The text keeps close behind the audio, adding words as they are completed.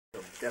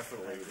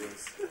Definitely it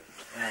is.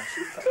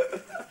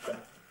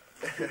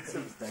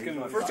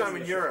 First time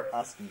in Europe.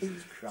 Asking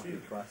such crappy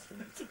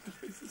questions.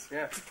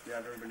 Yeah, I've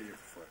never been to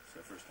Europe before. It's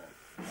the first time.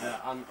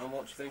 And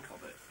what do you think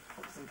of it?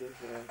 It's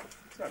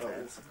not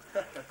bad.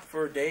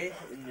 For a day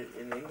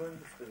in England,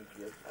 it's been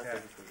good. I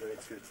think it's been great.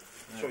 It's good.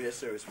 The show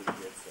yesterday was really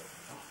good, so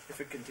if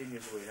it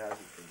continues the way it has,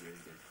 it's been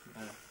really good.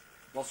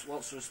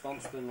 What's the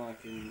response been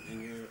like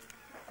in Europe?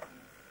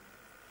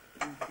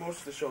 Most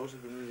of the shows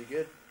have been really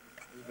good.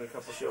 There's been a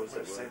couple of shows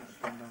that were,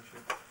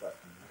 but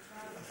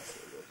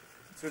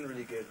it's been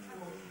really good.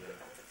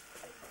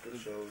 Good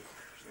shows.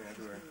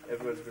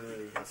 Everyone's been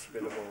really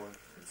hospitable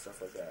and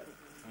stuff like that.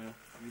 Have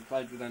you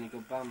played with any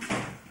good bands?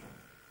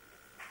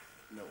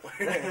 No.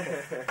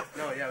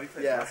 No, yeah, we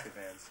played basket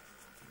bands.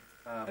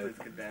 Played with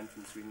a good band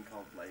from Sweden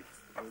called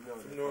Life.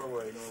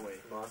 Norway.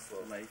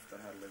 Oslo. Life,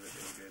 but how to live it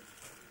really good.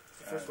 It's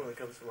the first one that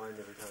comes to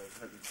mind every time.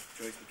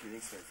 Joyce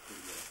McKinney-Smith's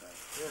pretty good at that.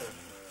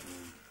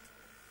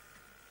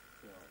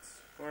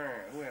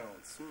 Who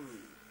else?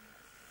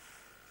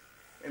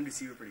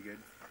 MDC were pretty good.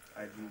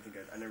 I didn't think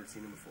I'd never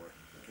seen them before.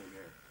 I came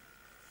here.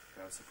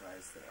 And I was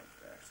surprised that I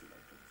actually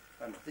liked them.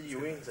 I don't know. The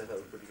Ewings I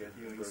thought were pretty good.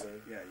 Ewings.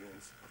 Yeah,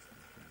 Ewings.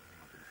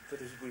 But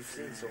we've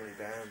seen so many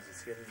bands.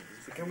 It's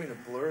becoming a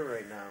blur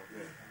right now.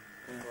 Yeah.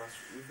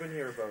 We've been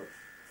here about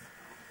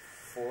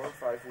 4 or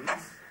 5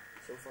 weeks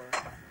so far.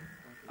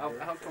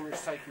 How come it's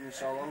taking you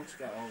so long to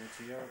get over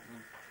to Europe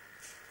then?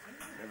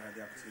 Never had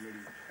the opportunity,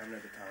 haven't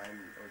had the time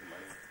or the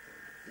money.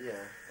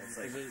 Yeah. It's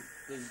like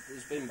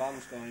there's been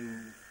bands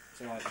going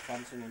to like the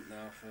continent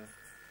now for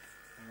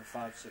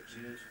 5-6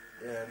 years.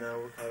 Yeah, now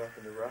we're caught up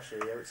in the rush.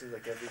 It seems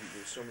like there's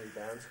so many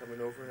bands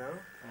coming over now.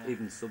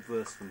 Even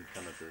Subverse from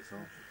Canada as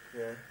well.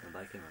 Yeah. And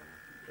they came over.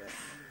 Yeah.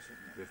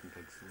 Griffin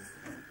Pigs.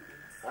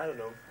 I don't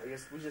know. I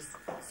guess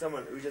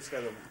someone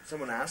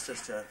asked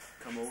us to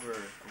come over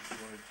if we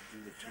wanted to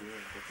do the tour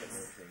and book it and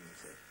everything. We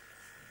said,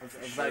 Have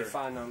they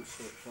financed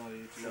it for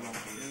you?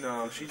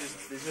 No,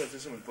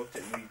 someone booked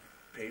it and we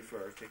paid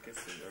for our tickets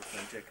and our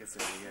plane tickets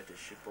and we had to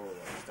ship all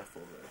our stuff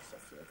over and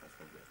stuff, so that cost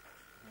quite a bit.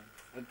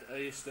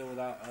 Are you still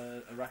without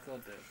a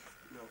record deal?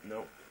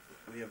 No.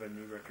 We have a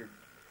new record.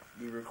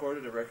 We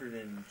recorded a record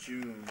in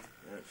June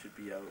and it should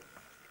be out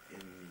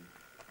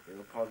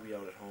it'll probably be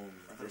out at home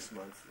this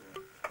month.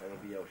 And it'll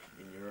be out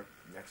in Europe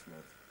next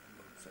month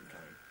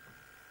sometime.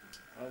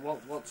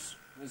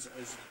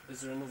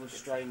 Is there another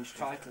strange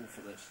title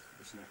for this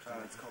next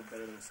one? It's called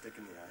Better Than a Stick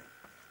in the Eye.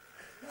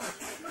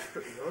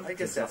 I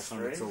guess that's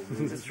strange.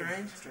 Is it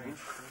strange? Strange.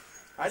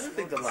 I didn't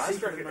think the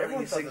last record,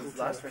 everyone thought the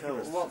last record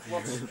was...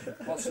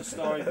 What's the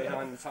story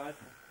behind the title?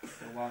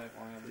 Why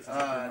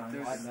have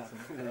you like that?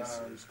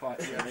 It's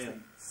quite we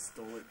actually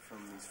stole it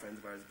from these friends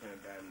of ours who play in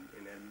a band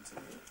in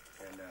Edmonton,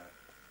 and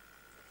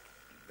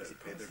they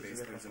paid their bass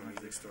players in a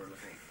music store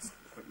looking at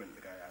equipment.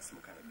 The guy asked him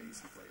what kind of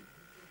bass he played.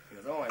 He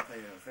goes, "Oh, I play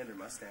a Fender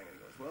Mustang," and he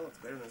goes, "Well, it's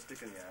better than a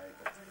stick in the eye."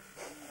 But,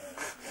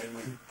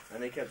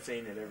 and they kept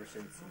saying it ever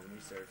since, and then we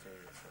started saying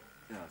it. So.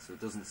 Yeah, so it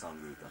doesn't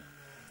sound rude then.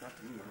 Not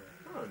to me.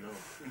 Oh no.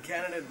 In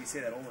Canada, we say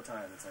that all the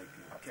time. It's like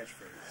a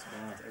catchphrase.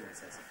 Everyone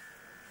says it.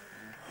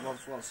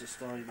 What's the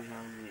story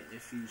behind the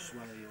 "If you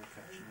swear you'll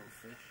catch no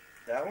fish"?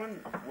 That one,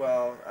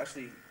 well,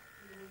 actually,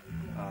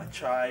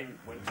 Chai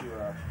went to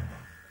a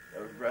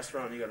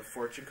restaurant and he got a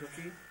fortune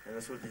cookie, and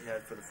that's what he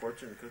had for the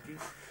fortune, the cookie.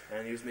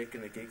 And he was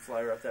making a gig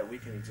flyer up that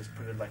week, and he just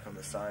put it like on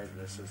the side, and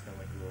this was kind of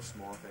like a little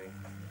small thing.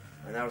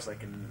 And that was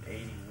like in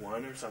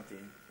 '81 or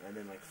something. And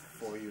then like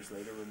 4 years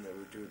later, when they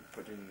were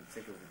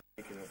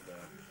thinking of the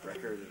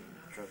record and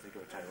trying to think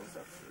of a title and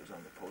stuff, it was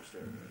on the poster.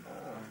 And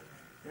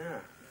yeah,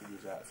 you could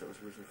use that. So it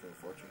was originally for a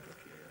fortune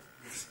cookie.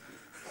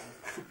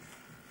 Yeah.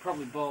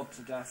 Probably bored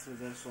to death with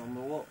this one,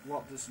 but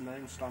what does the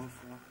name stand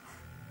for?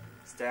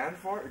 Stand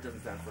for? It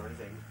doesn't stand for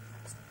anything.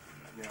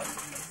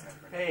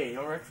 Hey,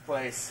 don't wreck the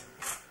place.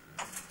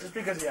 Just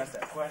because you asked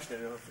that question,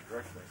 I don't know if it's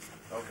wreck the place.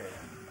 Okay.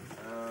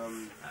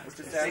 What's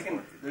it stand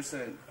for? There's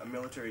a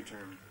military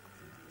term,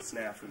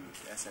 SNFU,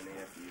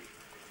 SNFU,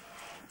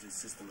 which is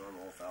System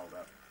Normal Fouled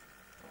Up.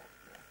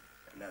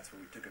 And that's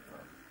where we took it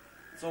from.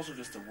 It's also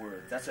just a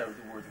word. That's how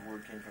the word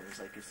came from. It's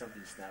like if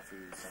something's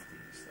snafu,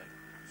 something's like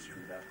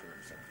screwed up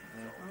or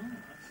something.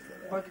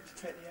 Why did you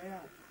take the A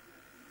out?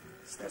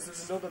 Because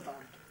there's another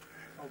band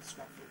called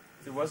SNFU.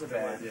 There was a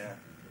band, yeah.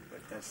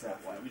 But that's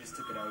not why. We just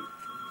took it out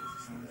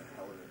because the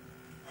hell of it.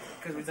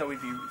 Because we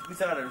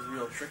thought it was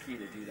real tricky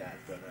to do that,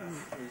 but it was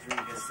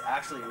really just,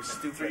 actually it was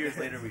stupid. 3 years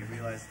later we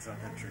realized it's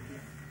not that tricky.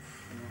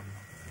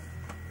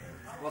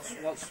 What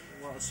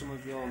are some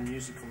of your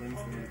musical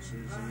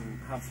influences, and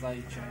have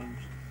they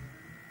changed?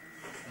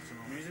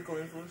 Musical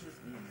influences?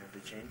 Have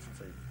they changed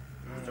since I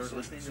started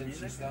listening to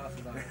music? You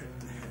started that,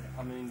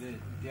 I mean, do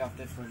you have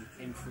different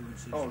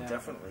influences Oh, now?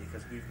 definitely,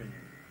 because we've been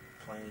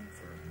playing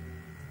for a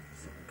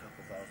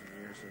couple thousand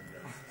years, and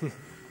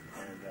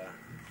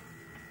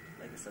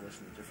like I said,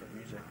 listen to different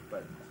music,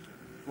 but...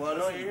 Well,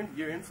 no,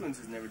 your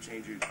influences never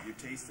change. Your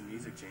taste in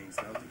music changed.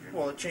 I don't think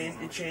your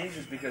it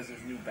changes because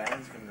there's new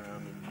bands coming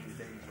around and new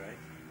things, right?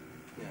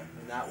 Yeah.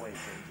 And that way it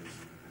changes.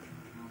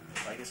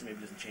 I guess it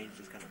maybe doesn't change, it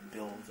just kind of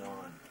builds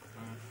on.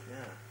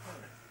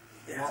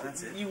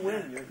 That's it. You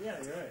win. You're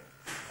right.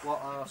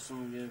 What are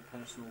some of your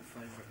personal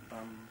favourite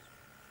bands?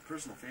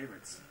 Personal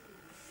favorites.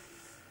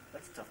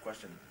 That's a tough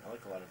question. I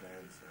like a lot of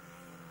bands.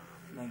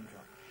 Name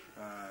drop.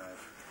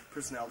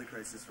 Personality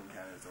Crisis from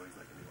Canada is always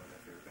like one of my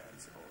favorite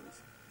bands.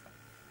 Always.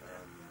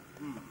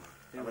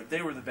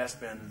 They were the best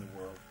band in the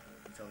world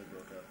until they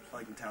broke up. I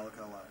like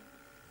Metallica a lot.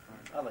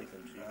 I like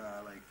them too.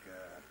 I like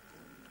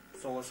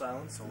Soul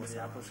Silence. Soul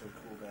Minneapolis, Silence.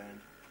 a cool band.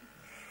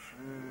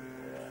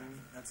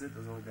 That's it.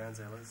 Those are the only bands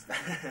I listen to.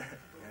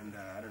 And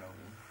I don't know.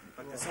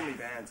 But there's so many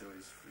bands I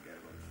always forget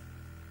about.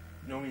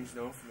 No Means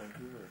No from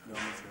Vancouver. No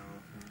Means No.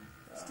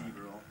 Steve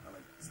Earle. I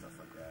like stuff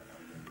like that.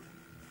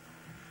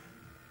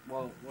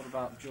 Well, what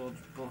about George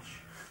Bush?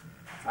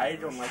 I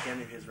don't like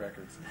any of his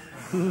records.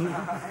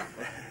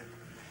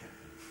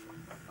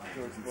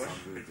 George Bush.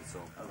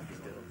 I like his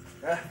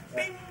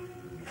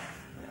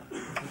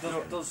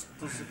Does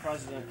the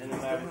president in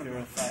America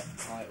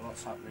affect like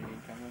what's happening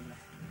in Canada?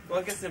 Well,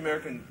 I guess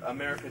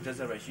America does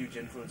have a huge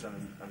influence on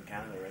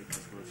Canada, right?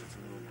 Because we're such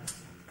a little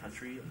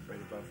country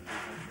right above the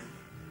country.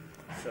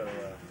 So,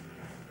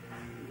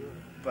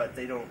 but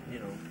they don't,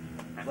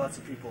 lots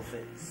of people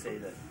say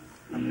that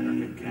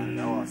America and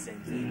Canada all the same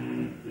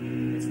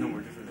thing. It's no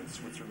more different than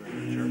Switzerland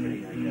or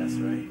Germany, I guess,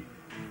 right?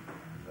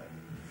 But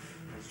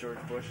as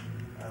George Bush,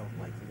 I don't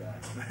like the guy.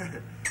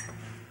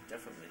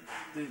 Definitely.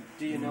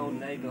 Do you know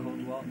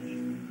Neighborhood Watch? No,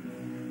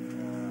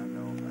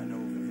 I know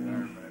who they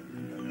are, but I've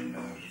never met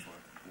them before.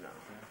 No.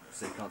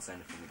 So you can't say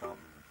anything about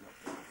them.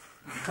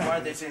 Why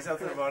did they say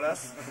something about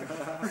us?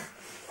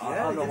 I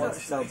don't know what to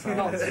tell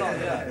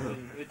Yeah,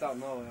 we don't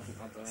know. I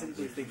don't Since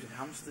know. you think with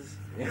hamsters.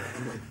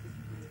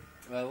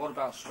 What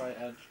about Straight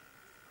Edge?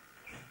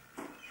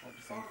 What do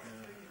you think?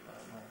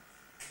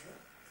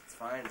 It's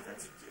fine if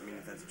that's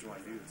what you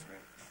want to do. It's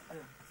great.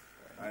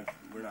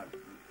 We're not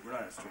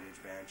a straight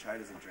edge band. Chai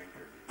doesn't drink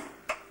or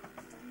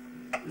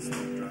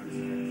smoke drugs.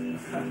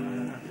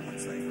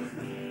 It's like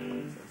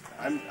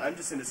I'm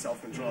just into self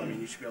control. I mean,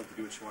 you should be able to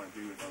do what you want to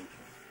do without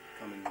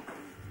coming and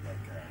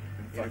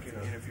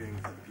interfering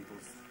with other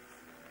people's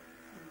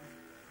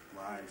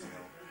lives.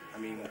 I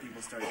mean, when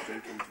people start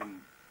drinking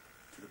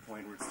to the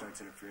point where it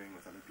starts interfering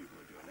with other people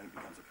are doing, then it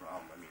becomes a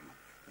problem. I mean,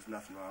 there's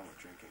nothing wrong with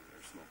drinking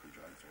or smoking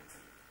drugs or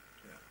anything.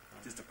 Yeah,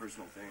 just a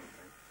personal thing,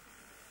 right?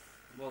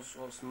 What's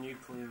the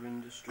nuclear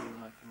industry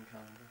like in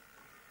Canada?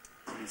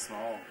 Pretty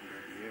small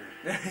compared to here.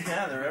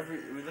 Yeah,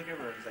 we look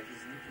everywhere. It's like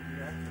these nuclear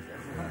reactors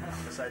everywhere.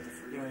 Besides the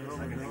free I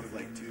can think of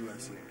like 2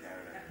 I've seen in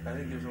Canada. I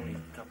think there's only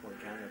a couple in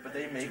Canada, but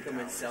they make them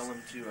and sell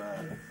them to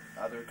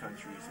other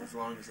countries as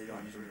long as they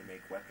don't use them to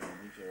make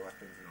nuclear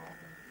weapons and all.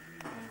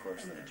 Of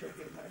course, they take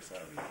it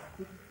themselves.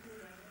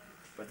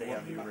 But they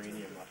have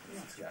uranium up in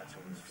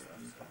Saskatchewan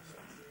and stuff.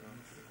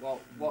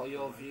 What are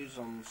your views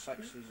on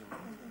sexism?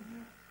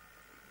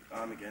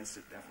 I'm against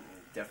it,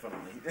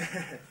 definitely.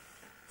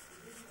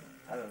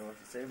 I don't know what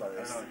to say about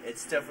it.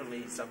 It's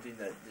definitely something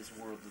that this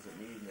world doesn't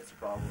need, and it's a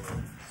problem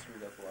that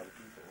screwed up a lot of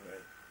people,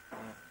 right?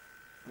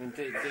 I mean,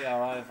 DRI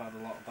have had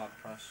a lot of bad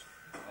press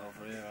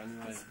over here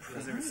anyway.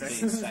 Because they were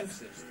Being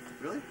sexist.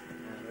 Really?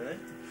 Yeah. Really?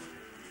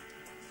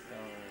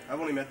 I've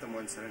only met them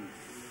once. I don't know.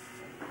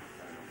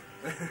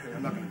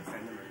 I'm not going to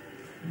defend them or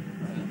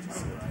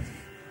anything.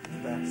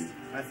 Best.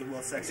 I think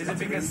sexism. Is it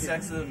because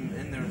sexism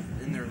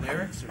in their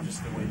lyrics, or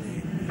just the way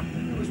they?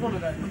 It was one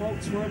of their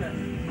quotes, weren't it?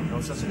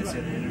 No, something they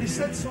said. They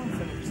said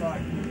something. It was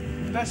like,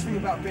 the best thing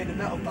about being a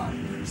metal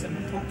band instead of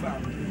a punk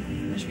band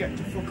is you get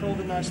to fuck all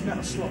the nice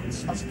metal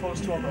sluts as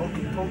opposed to all the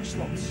ugly punk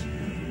sluts.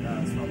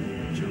 That's probably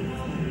a joke.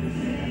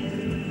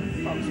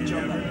 That was a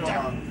joke.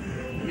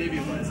 Maybe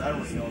it was. I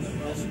don't know.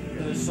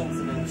 There's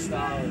something in the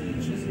Star,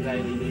 which is a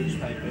daily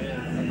newspaper here,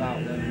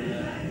 about them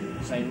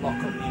saying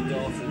lock up your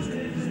daughters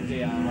because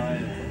DRI are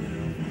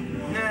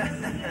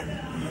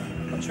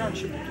I'm trying to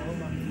shut the door,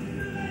 man.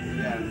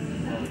 Yeah.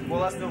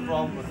 Well, that's no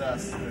problem with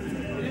us.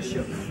 It is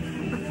shut.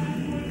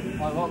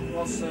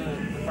 What's the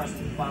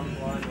present band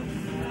lineup?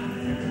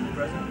 The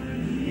president?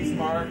 He's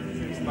Mark.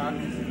 He's Matt.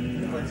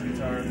 He plays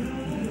guitar.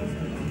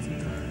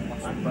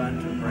 I'm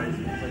Bunt. Brent.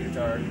 Play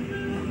guitar.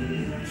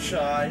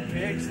 Shy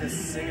Pigs, the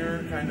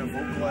singer, kind of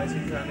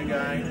vocalizing kind of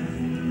guy,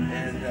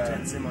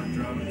 and Sim on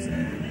drums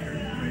and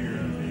Eric Prager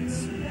on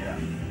bass. Yeah.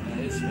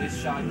 Is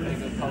Shy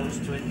Pig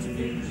opposed to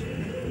interviews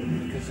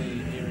because he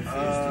refused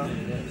to do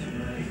this?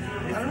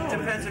 I don't know. It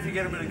depends if you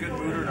get him in a good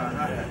mood or not.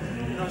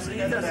 So he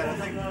does. I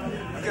think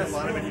a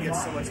lot of it, he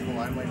gets so much of the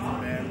limelight from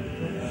the band.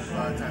 A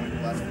lot of time in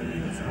the last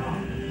interviews,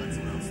 lets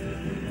him else do it.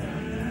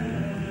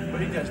 But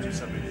he does do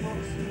some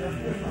interviews.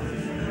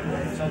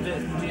 So do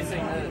you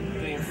think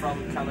that being from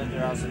Canada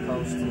as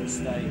opposed to the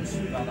States,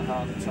 you've had a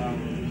harder time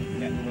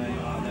getting where you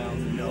are now?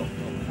 No.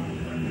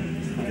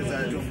 Because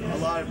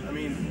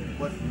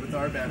with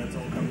our band, it's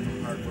all coming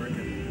from hard work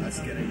and us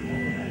getting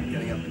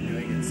up and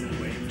doing it instead of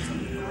waiting for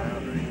something to come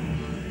around, right?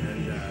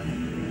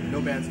 And no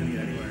band's going to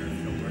get anywhere if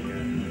you don't work at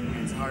it. I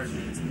mean, it's hard. The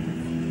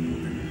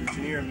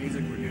genre of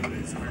music we're doing,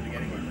 it's hard to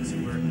get anywhere unless you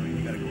work. Like,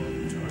 you got to go out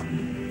and tour.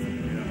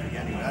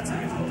 That's how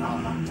you get to the top.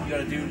 You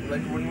gotta do,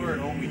 like when we're at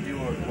home, we do,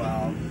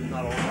 well,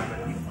 not all the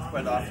time, but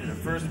quite often. At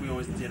first, we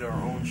always did our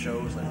own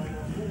shows. Like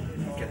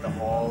we'd get the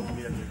hall,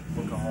 we'd have to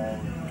book a hall,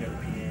 and get a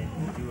PA,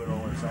 and do it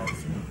all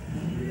ourselves.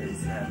 We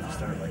had to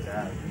start like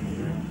that.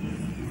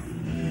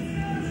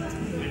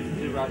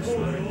 Who writes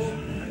lyrics?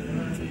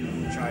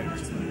 Try to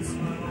lyrics.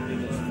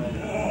 Who does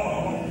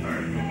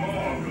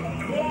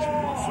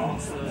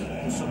what's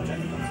the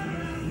subject matter?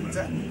 What's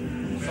that?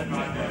 Subject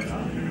matter.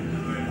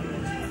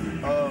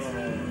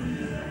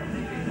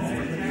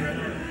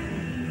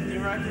 New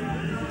record?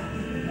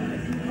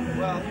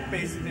 Well, he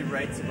basically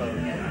writes about, I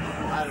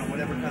don't know,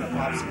 whatever kind of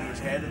pops into his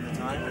head at the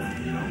time,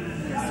 and, you know,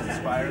 gets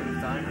inspired at the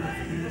time, and I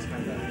think he just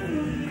kind of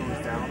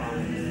goes down on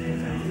it,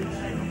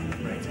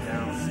 and, writes it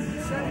down.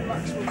 Certainly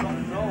back to rock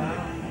and roll,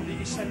 did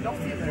you send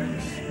off your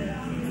lyrics?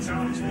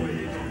 Sounds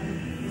weird.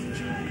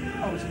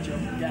 Oh, it's a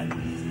joke again.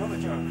 Another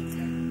joke.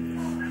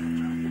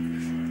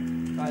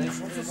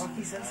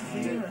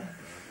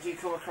 Do you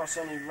come across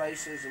any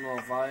racism or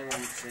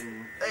violence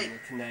in the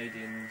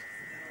Canadian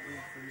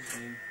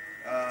scene?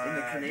 In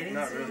the Canadian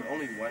not scene? really.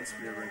 Only once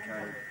we ever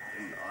encountered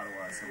in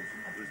Ottawa. So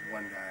there was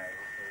one guy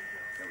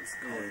that was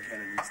calling Ken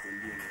an East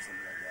Indian or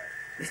something like that.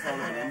 He was calling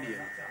him an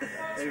Indian.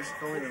 They were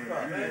calling him an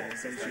Indian. They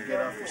said he should get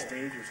off the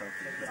stage or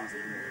something. Because he's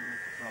Indian.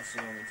 That's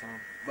the only time.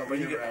 But when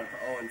you get around,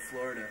 in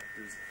Florida,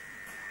 there's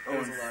a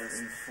lot of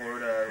in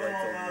Florida, like a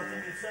lot of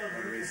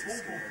racist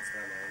skinheads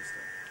down there and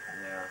stuff.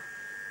 yeah.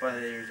 But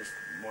they were just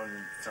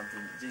wanting something.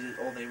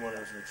 All they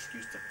wanted was an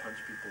excuse to punch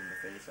people in the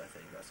face. I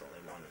think that's all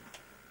they wanted.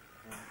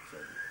 So,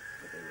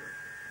 but they were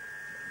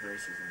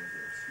racism was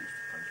their excuse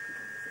to punch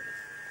people in the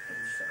face. It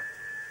sucked.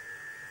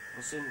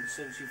 Well,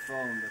 since you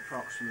formed,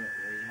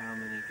 approximately how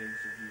many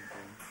gigs have you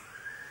done?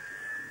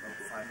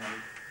 About 500.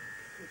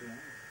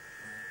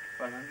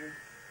 500?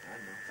 I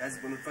don't know. As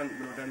when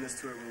we've done this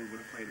tour, we would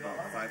have played about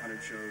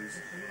 500 shows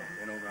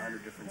in over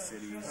 100 different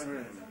cities.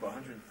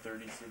 About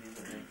 130 cities,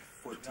 I think.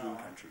 14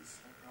 countries.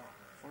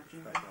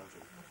 14? By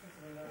Belgium.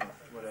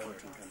 Whatever.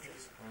 14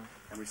 countries.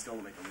 And we still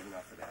don't make a living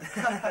off of that. I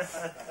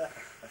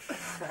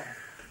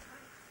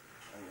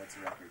think that's a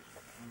record.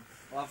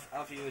 Well,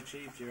 have you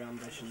achieved your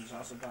ambitions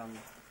as a band?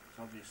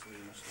 Obviously,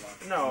 you must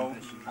have. No,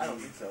 ambitions. I don't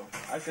think so.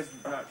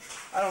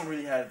 I don't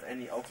really have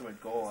any ultimate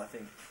goal. I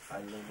think I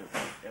live it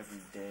like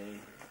every day,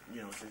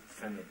 you know, to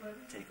kind of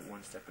take it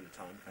one step at a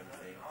time kind of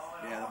thing.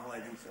 Yeah, the whole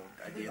idea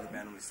of the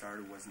band when we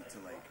started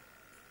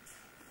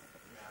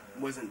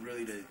wasn't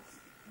really to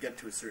get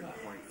to a certain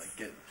point, like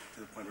get to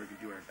the point where we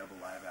could do our double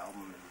live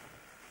album and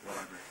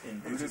whatever.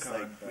 In It was just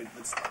like,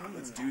 Budokan,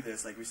 let's do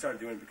this. Like we started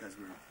doing it because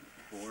we were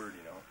bored,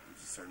 you know. We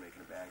just started making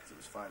a band because it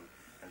was fun,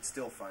 and it's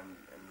still fun.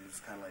 And we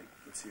just kind of like,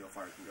 let's see how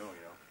far it can go,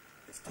 you know.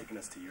 It's taken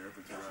us to Europe.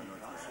 We've been around North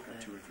America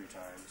 2 or 3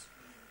 times,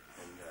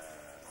 and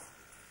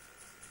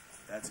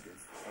that's good.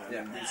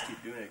 Yeah. We just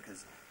keep doing it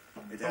because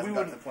it hasn't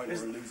got to the point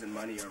where we're losing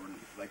money or we're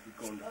like we're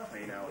going to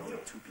play now and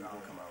 2 people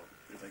come out.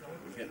 It's like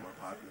we're getting more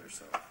popular,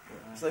 so.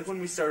 It's like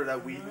when we started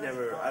out,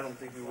 I don't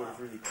think we would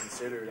have really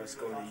considered us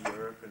going to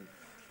Europe and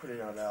putting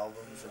out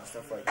albums and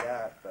stuff like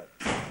that, but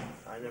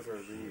I never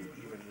really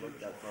even looked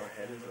that far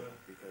ahead of it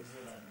because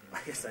I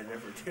guess I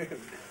never do.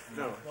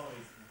 No,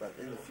 but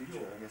in the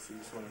future, I guess you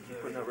just want to keep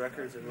putting out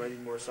records and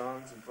writing more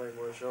songs and playing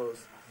more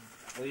shows.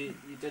 Well, you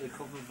did a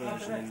cover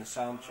version in the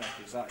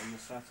soundtrack. Is that in the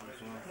set as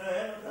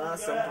well?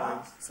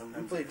 Sometimes.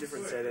 We play a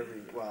different set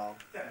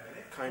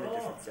kind of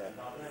different set.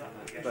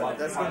 But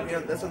that's on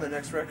the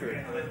next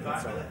record.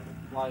 So,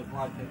 Why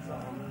pick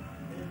that one?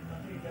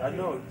 I don't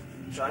know.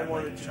 Jai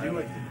wanted to do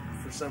it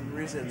for some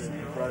reason and he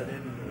brought it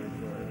in.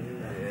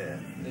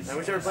 And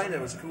we started playing it.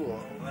 It was cool.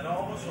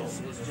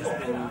 It's just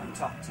been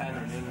top 10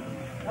 in England.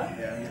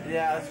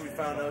 Yeah, that's what we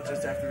found out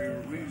just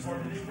after we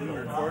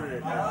recorded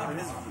it. I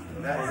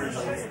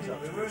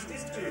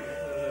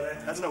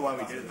don't know why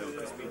we did it though,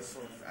 because we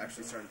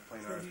actually started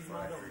playing ours before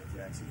I heard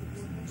the accent.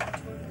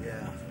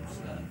 Yeah.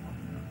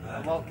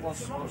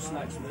 What's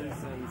next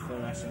move then for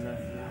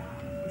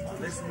SNFU?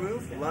 Next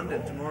move?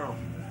 London tomorrow.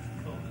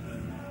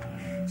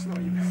 It's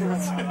not you.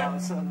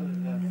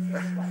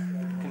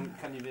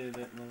 Can you do a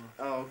bit more?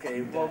 Oh,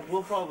 okay. Well,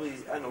 we'll probably,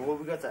 I don't know,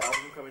 we got the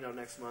album coming out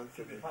next month,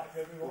 and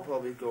we'll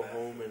probably go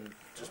home and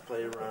just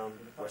play around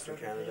Western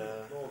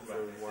Canada for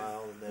a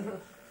while, and then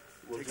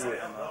we'll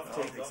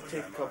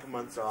take a couple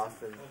months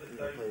off and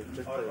play a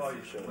few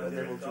shows, and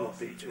then we'll do a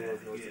big tour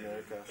of North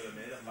America.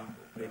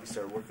 Maybe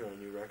start working on a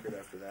new record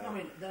after that.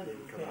 Maybe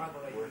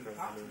work on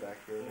coming back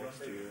here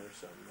next year or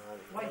something.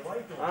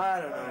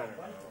 I don't know.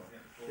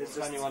 Does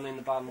anyone in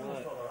the band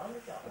work?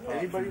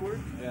 Anybody work?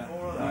 Yeah.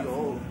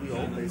 We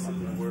all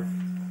basically work.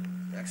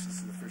 Actually,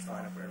 this is the first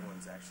lineup where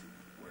everyone's actually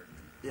worked.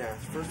 Yeah,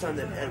 it's the first time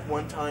that at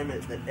one time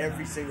that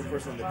every single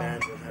person in the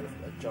band had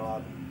a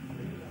job.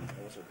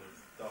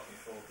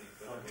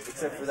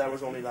 Except for that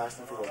was only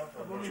lasting for about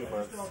 2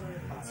 months.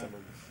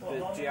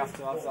 Do you have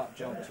to have that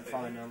job to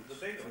finance, to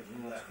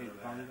keep the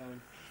band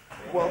going?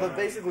 Well,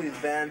 basically the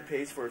band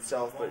pays for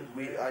itself, but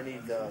I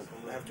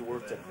have to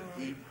work to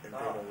eat and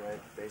pay my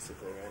rent,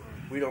 basically, right?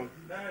 We don't.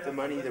 The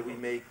money that we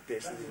make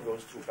basically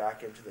goes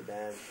back into the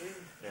band,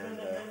 and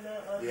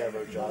we have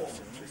our jobs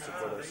to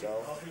support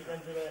ourselves.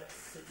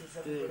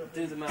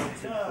 Do the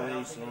mounted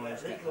police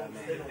always get their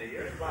money?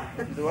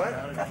 The what?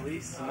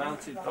 Police? The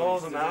mounted police. Oh,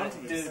 the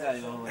mounties. Do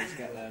they always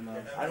get their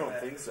money? I don't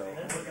think so.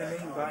 What do you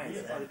mean by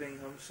it? Are they being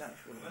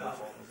homosexual?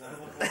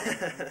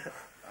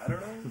 I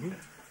don't know.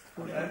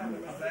 No,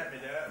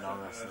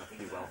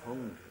 SNFU well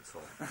hung at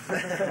all.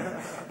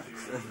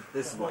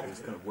 This is what he was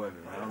kind of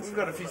worming around. We've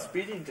got a few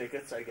speeding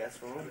tickets, I guess,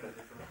 for them.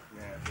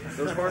 Yeah.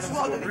 Those horses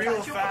go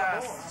real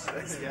fast.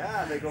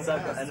 Yeah, they go Has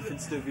that got fast. anything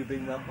to do with you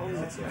being well hung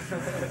at all?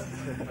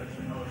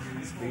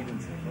 Speeding.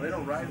 Well, they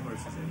don't ride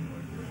horses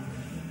anymore.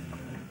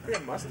 We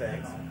have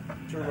Mustangs.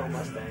 Turbo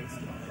Mustangs.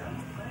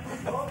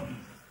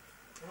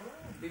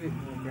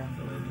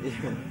 Yeah.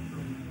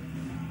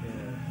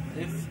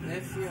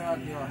 If you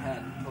had your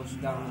head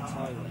pushed down the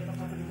toilet.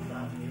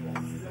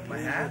 My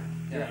hat?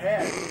 Yeah. Your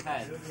head?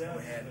 Head.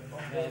 My head.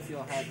 Yeah, if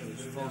your head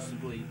was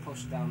forcibly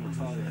pushed down the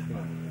toilet,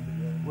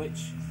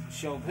 which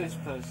showbiz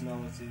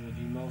personality would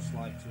you most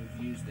like to have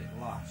used it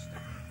last?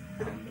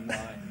 And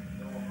why?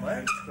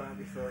 What? Describe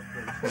your first,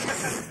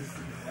 please.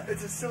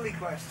 It's a silly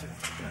question.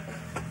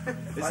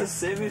 It's a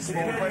serious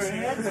Your one.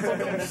 head stuck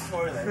in the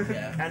toilet.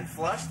 Yeah. And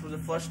flushed? Was it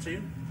flushed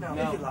too? No,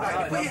 No. if you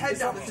like. Put your head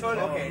down the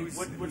toilet. Okay,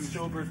 what's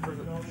showbiz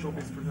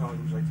personality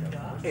would you like to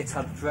have? It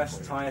had fresh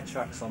tyre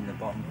tracks on the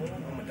bottom.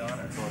 Oh,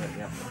 Madonna. Toilet,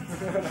 yeah.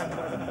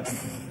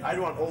 I'd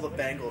want all the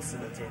bangles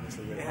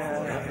simultaneously.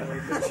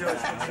 Good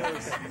choice,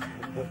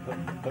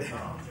 good choice.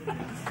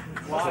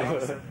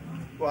 Why?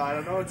 Well, I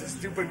don't know. It's a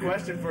stupid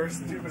question for a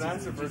stupid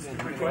answer for a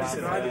stupid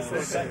question. I just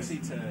said Sexy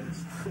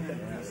turns.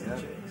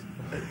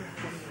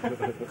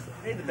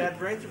 Hey, the Bad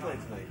Brains are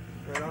playing tonight.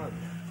 Right on.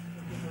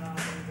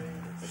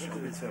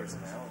 Stupid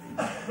personality.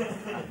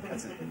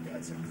 That's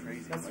a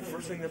crazy. That's the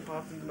first thing that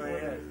popped into my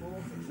head.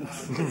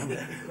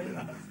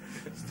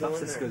 Still Perhaps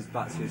in this there. goes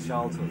back to your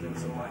childhood in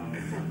some way.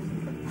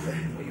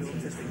 Are you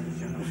autistic in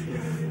general?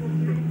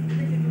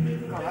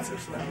 Oh, that's what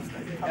smells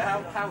like.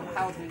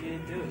 How did you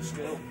do at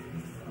school?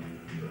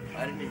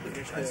 I didn't even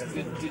finish high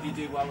school. Did you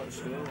do well at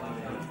school?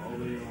 Or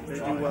were you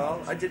Did I do well?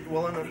 I did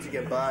well enough to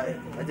get by.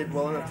 I did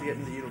well enough to get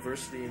into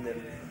university, and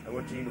then I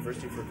went to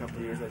university for a couple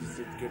of years. And I just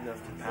did good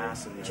enough to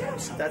pass, and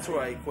that's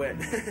where I quit.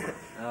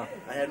 Oh.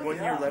 I had 1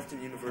 year left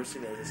in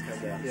university, and I just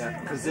kind of. Yeah,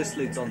 because this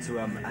leads on to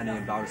any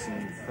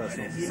embarrassing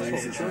personal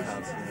diseases you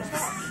had.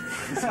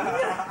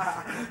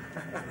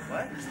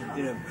 What?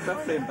 You know,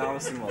 preferably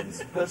embarrassing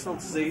ones. Personal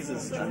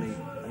diseases, any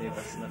of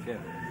SNFU.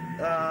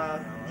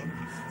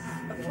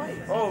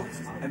 Oh,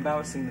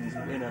 Embarrassing,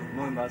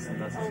 more embarrassing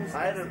than that. I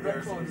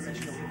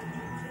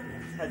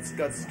had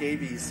got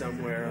scabies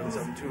somewhere on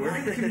some tour.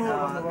 More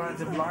along the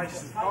lines of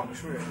lice and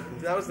pox, really.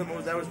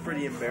 That was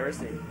pretty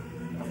embarrassing.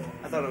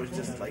 I thought it was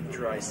just like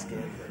dry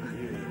skin.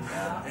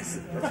 That's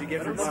what you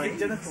get for buying.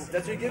 That's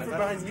what you get for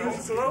buying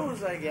used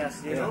clothes, I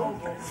guess. You know.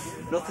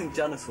 Nothing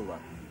genital then.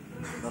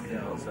 Nothing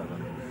whatsoever.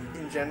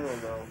 In general,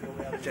 though.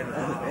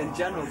 General. In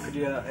general, could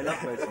you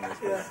elaborate on this?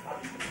 Please?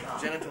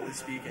 Genitally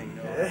speaking,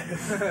 no.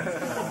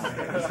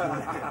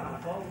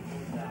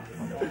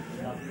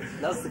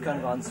 That's the kind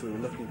of answer we were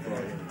looking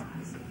for.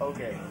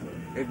 Okay.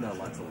 Even though I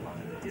liked all that.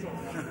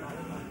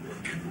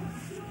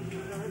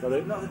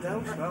 Not the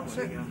doubt. Well,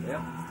 there you go.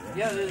 Yeah.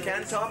 Yeah,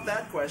 Can't top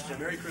that question.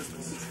 Merry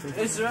Christmas.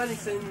 is there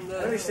anything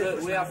that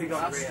we haven't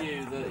got asked Maria.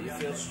 you that you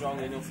feel strong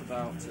enough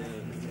about to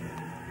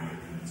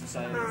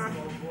say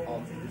anything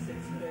on?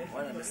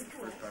 Why did I miss the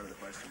first part of the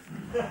question?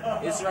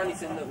 Is there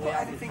anything that we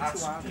haven't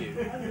asked you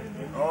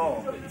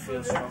Oh, that you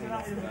feel strong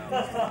enough about?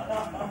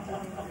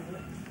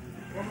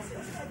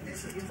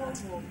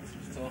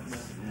 Talk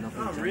about.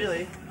 Nothing Not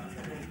really.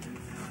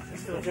 You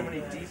still have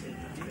any deep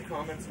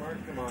comments, Mark?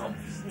 Come on.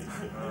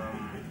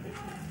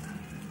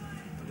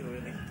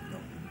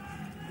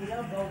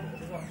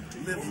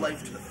 Live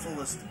life to the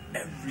fullest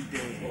every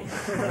day.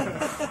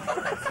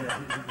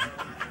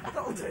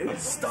 that'll do.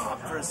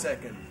 Stop for a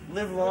second.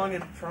 Live long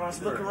and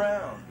prosper. Look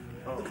around.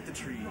 Look at the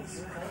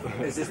trees.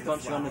 Is this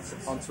punching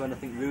onto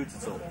anything rude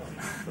at all?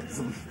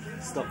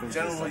 Stopping.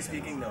 Generally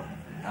speaking, no.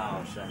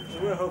 Oh, shame.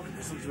 We're hoping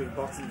for something with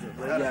bottoms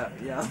up.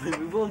 Yeah. I mean,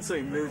 we want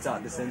something rude out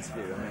of this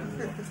interview. I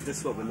mean, this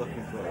is what we're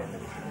looking for.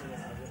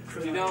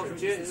 Do you know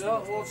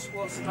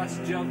what's the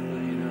best joke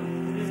that you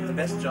know? The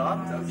best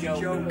job?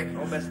 Joke.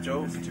 Oh, best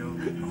joke.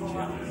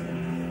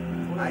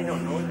 I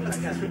don't know.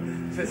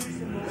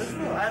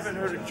 I haven't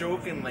heard a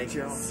joke in like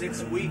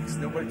 6 weeks.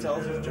 Nobody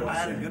tells us jokes. I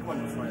had a good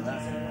one before I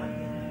left.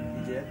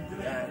 You did?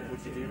 Yeah.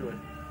 What'd you do to it?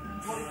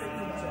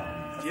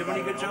 Do you have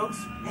any good jokes?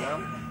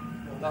 No?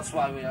 That's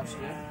why we asked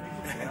you.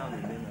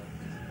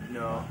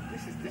 No.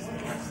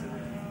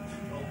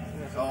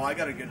 Oh, I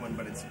got a good one,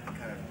 but it's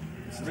kind of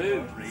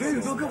Rude.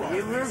 Google, go on.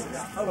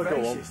 I'll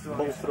go on.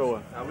 Ball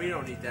thrower. We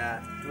don't need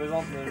that. Do we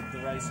want the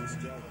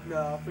racist joke?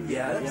 No, I think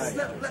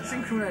Let's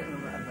incriminate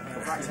them.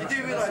 you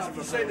do realise if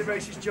you say the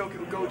racist joke, it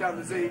will go down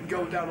the Z and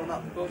go down on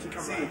that voting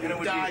camera. See, and it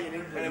would die be, in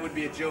England. and it would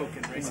be a joke,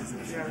 and racism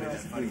is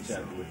just funny.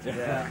 So,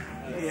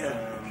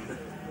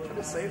 Trying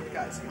to save the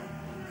guys.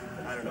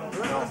 I don't know.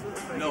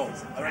 No,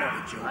 I don't have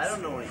any jokes. I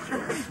don't know any jokes.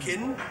 Are you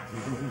kidding? I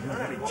don't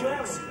have any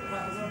jokes.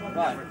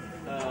 Right.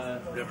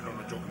 Never known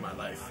a joke in my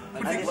life.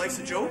 You think life's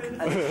a joke?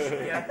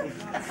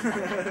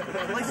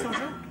 Life's no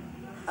joke.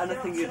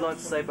 Anything you'd like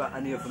to say about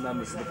any of the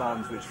members of the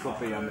band which could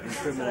be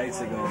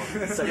incriminating or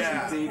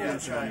sexually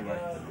deviant in any way?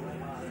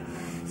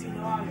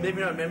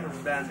 Maybe not a member of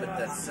the band, but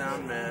that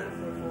sound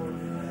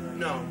man.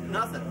 No,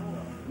 nothing.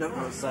 No,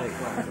 not say it.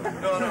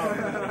 No,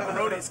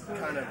 Brody's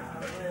kind of.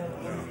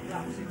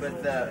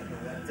 But the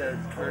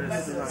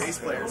Curtis The bass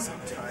player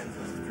sometimes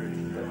is pretty,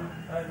 but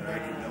I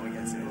can go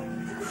against it.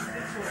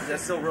 is that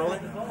still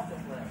rolling?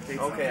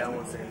 Okay, I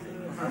won't say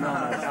anything.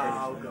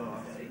 Oh, God.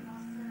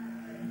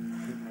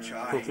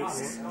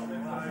 Chives.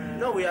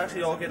 No, we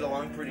actually all get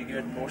along pretty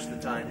good most of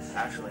the time.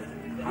 Actually,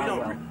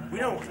 we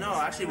don't. No,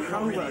 actually, we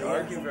don't really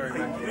argue very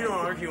much. We don't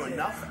argue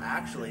enough.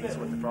 Actually, is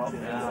what the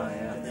problem is. We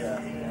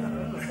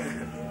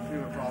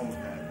have a problem with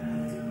that.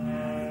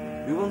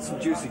 We want some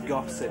juicy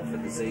gossip for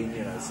the zine,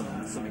 you know,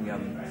 something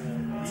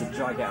to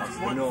drag out to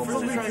the normal.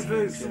 Couldn't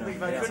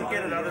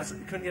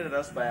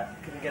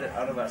get it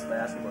out of us by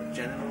asking about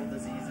genital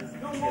diseases.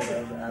 Couldn't get it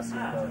out of asking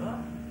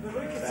about.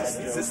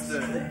 Is this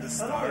the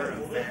star of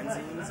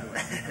fanzines?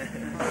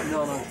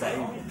 No,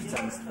 Dave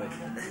pretends to be.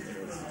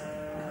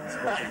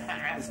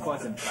 It's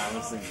quite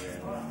embarrassing, really.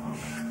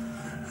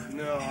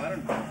 No, I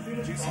don't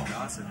know. Juicy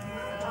gossip.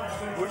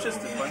 We're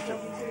just a bunch of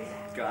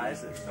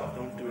guys that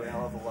don't do a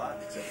hell of a lot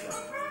except for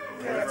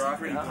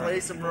play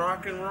some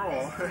rock and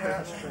roll.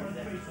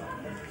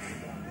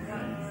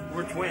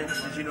 We're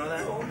twins. Did you know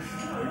that?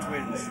 We're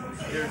twins.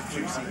 There's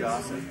juicy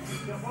gossip.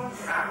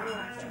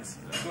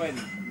 Twin.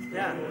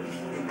 Yeah.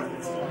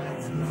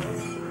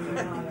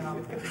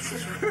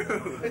 It's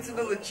true. It's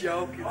another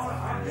joke.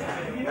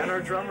 And our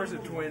drummer's a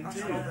twin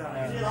too,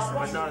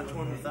 but not a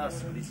twin with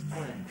us. But he's a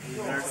twin.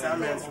 And our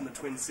sound man's from the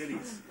Twin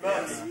Cities. What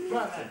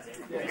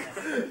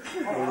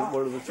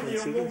are the Twin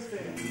Cities?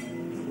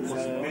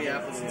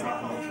 Minneapolis and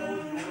St. Paul.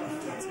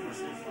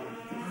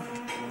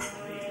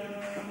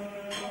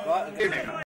 Right, okay.